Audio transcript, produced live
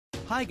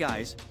Hi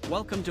guys,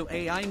 welcome to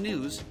AI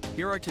News.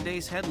 Here are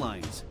today's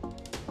headlines.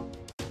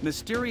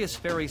 Mysterious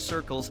fairy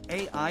circles,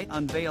 AI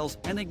unveils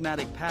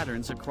enigmatic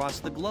patterns across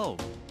the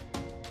globe.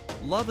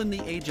 Love in the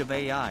age of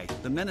AI,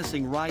 the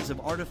menacing rise of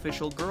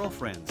artificial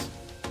girlfriends.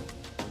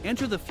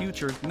 Enter the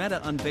future,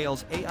 Meta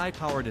unveils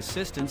AI-powered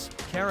assistants,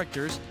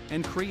 characters,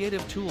 and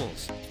creative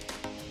tools.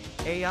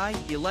 AI,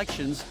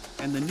 elections,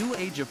 and the new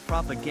age of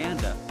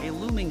propaganda, a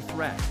looming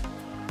threat.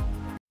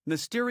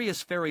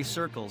 Mysterious fairy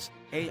circles,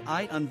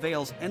 AI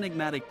unveils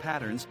enigmatic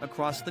patterns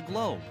across the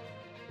globe.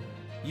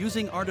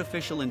 Using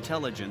artificial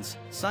intelligence,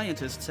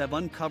 scientists have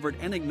uncovered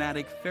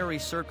enigmatic fairy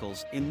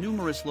circles in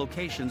numerous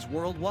locations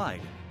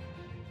worldwide.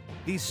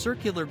 These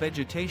circular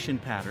vegetation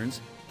patterns,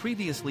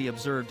 previously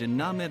observed in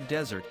Namib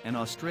Desert and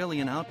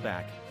Australian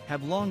outback,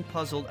 have long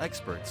puzzled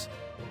experts.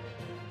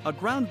 A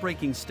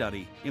groundbreaking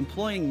study,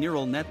 employing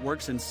neural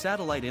networks and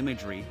satellite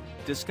imagery,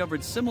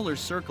 discovered similar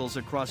circles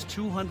across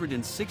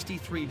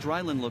 263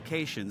 dryland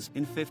locations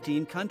in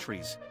 15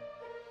 countries.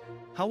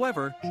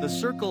 However, the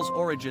circles'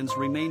 origins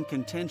remain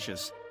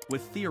contentious,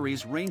 with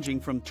theories ranging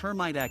from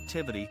termite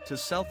activity to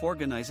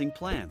self-organizing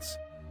plants.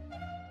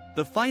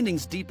 The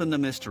findings deepen the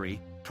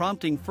mystery,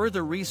 prompting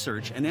further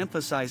research and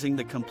emphasizing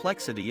the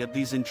complexity of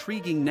these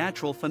intriguing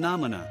natural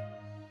phenomena.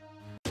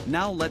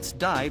 Now let's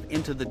dive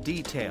into the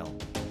detail.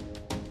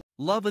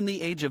 Love in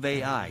the age of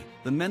AI,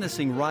 the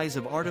menacing rise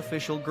of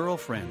artificial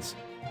girlfriends.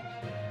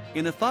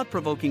 In a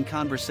thought-provoking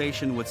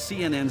conversation with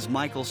CNN's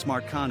Michael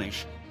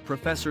Smartkanish,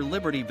 Professor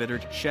Liberty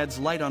Vittert sheds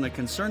light on a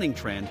concerning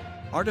trend: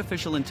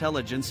 artificial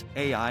intelligence,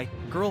 AI,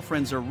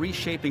 girlfriends are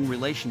reshaping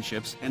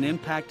relationships and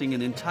impacting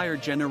an entire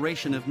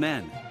generation of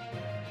men.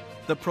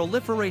 The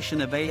proliferation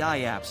of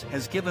AI apps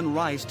has given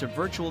rise to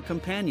virtual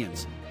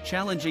companions,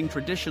 challenging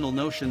traditional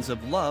notions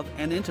of love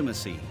and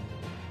intimacy.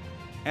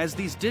 As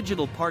these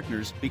digital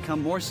partners become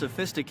more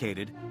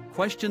sophisticated,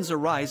 questions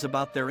arise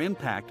about their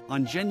impact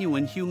on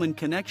genuine human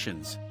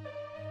connections.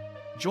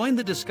 Join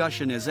the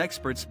discussion as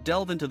experts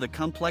delve into the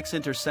complex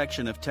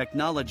intersection of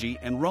technology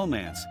and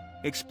romance,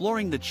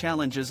 exploring the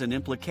challenges and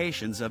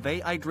implications of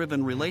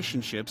AI-driven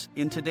relationships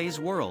in today's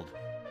world.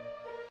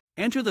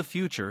 Enter the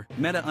future,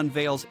 Meta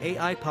unveils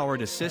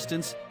AI-powered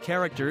assistants,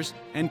 characters,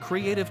 and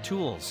creative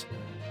tools.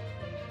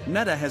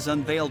 Meta has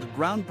unveiled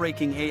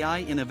groundbreaking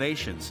AI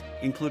innovations,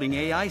 including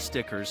AI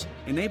stickers,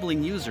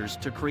 enabling users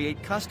to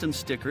create custom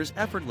stickers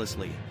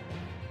effortlessly.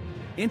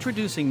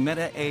 Introducing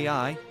Meta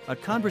AI, a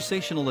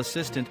conversational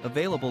assistant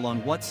available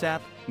on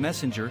WhatsApp,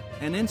 Messenger,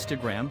 and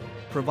Instagram,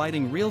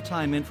 providing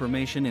real-time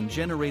information and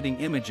generating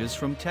images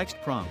from text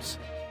prompts.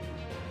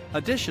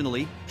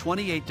 Additionally,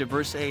 28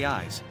 diverse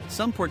AIs,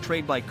 some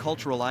portrayed by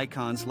cultural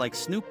icons like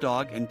Snoop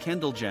Dogg and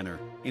Kendall Jenner,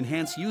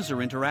 enhance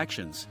user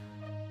interactions.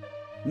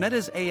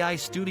 Meta's AI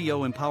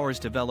Studio empowers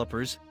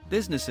developers,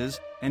 businesses,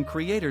 and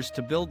creators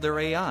to build their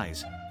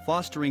AIs,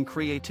 fostering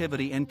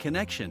creativity and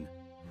connection.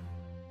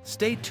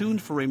 Stay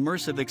tuned for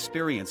immersive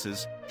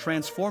experiences,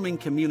 transforming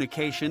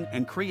communication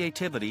and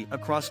creativity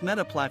across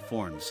Meta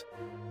platforms.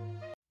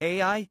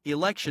 AI,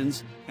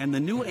 elections, and the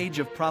new age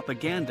of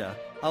propaganda,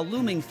 a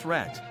looming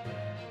threat.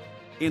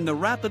 In the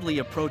rapidly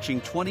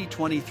approaching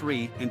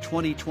 2023 and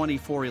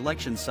 2024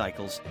 election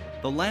cycles,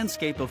 the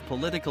landscape of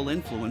political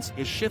influence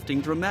is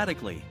shifting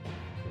dramatically.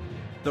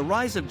 The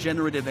rise of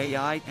generative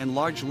AI and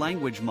large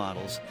language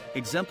models,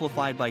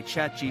 exemplified by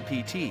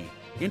ChatGPT,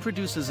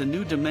 introduces a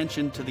new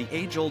dimension to the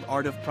age-old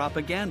art of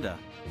propaganda.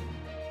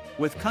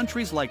 With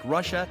countries like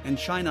Russia and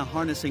China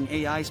harnessing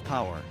AI's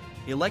power,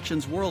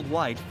 elections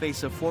worldwide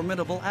face a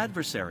formidable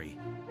adversary.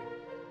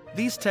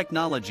 These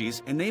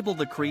technologies enable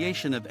the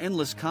creation of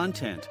endless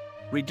content,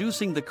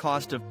 reducing the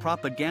cost of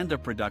propaganda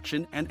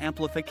production and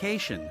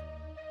amplification.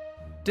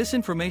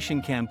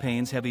 Disinformation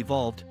campaigns have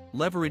evolved,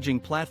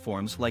 leveraging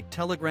platforms like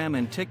Telegram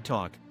and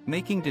TikTok,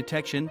 making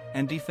detection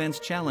and defense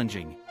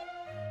challenging.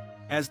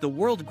 As the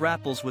world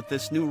grapples with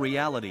this new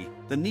reality,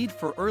 the need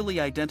for early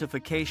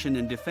identification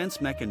and defense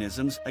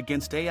mechanisms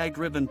against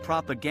AI-driven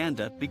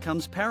propaganda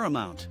becomes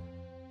paramount.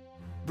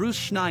 Bruce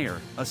Schneier,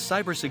 a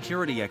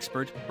cybersecurity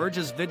expert,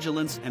 urges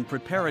vigilance and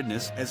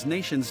preparedness as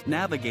nations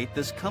navigate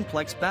this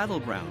complex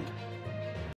battleground.